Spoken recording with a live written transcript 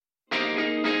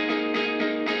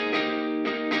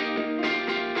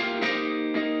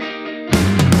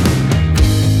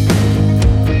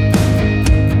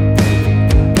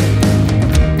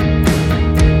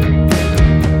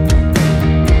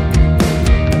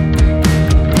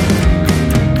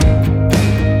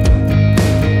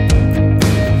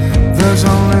There's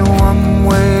only one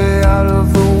way out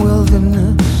of the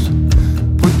wilderness.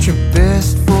 Put your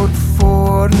best foot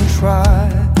forward and try.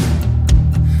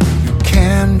 You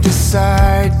can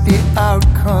decide the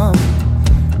outcome.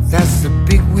 That's the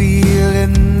big wheel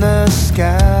in the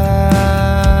sky.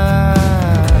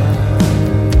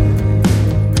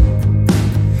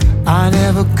 I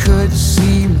never could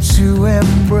seem to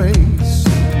embrace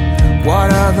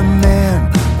what other men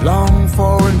long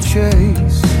for and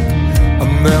chase.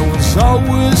 And there was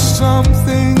always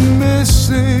something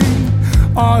missing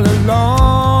all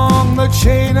along the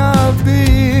chain of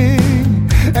being.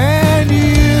 And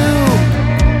you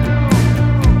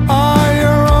are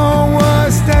your own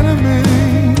worst enemy.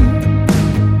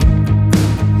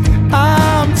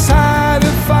 I'm tired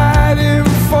of fighting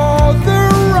for the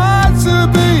right to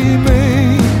be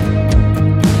me.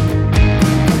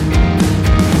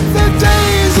 The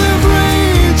days of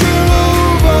rage are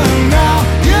over now.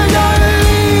 You gotta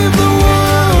leave the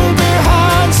world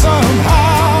behind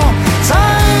somehow.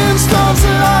 Time stops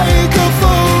like a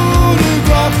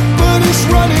photograph, but it's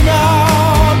running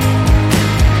out.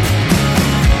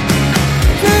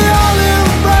 The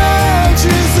olive branch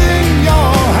is in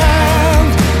your hand.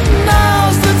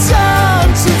 Now's the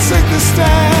time to take the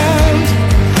stand.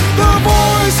 The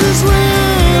voice is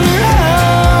really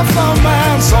half a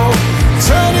man, so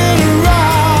turn it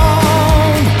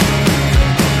around.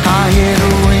 I hear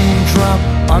the raindrop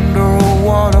under a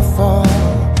waterfall.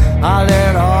 I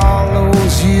let all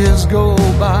those years go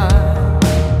by.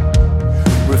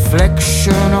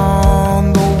 Reflection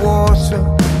on the water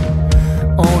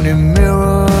only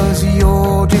mirrors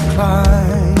your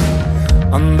decline.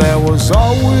 And there was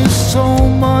always so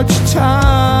much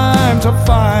time to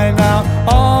find out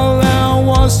all there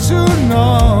was to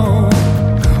know.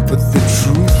 But the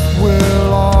truth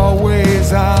will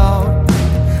always out,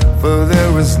 for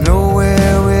there is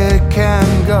nowhere it can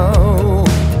go.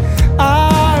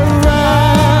 I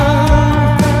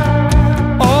ran,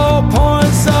 all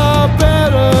points are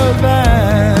better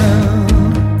than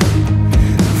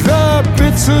the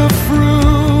bitter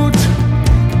fruit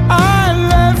I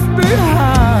left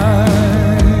behind.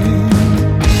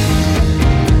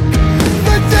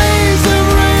 The days of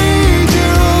rage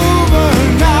are over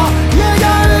now. You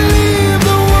gotta leave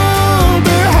the world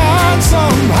behind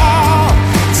somehow.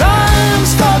 Time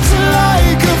stops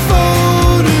like a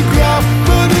photograph,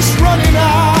 but it's running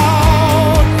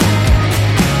out.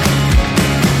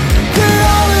 The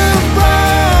olive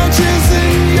branch is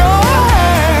in your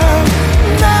hand.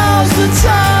 Now's the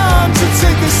time to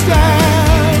take a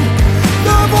stand.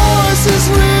 The voice is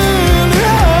really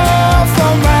half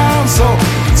a man, so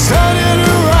turn it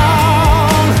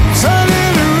around, turn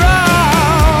it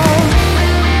around.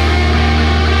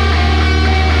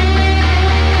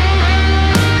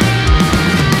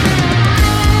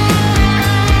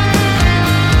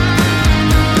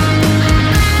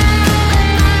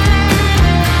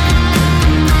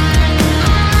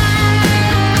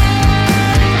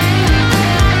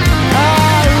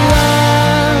 I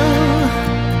ran,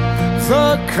 the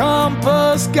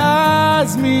compass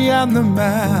guides me and the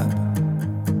map.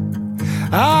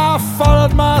 I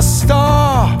followed my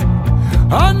star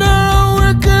under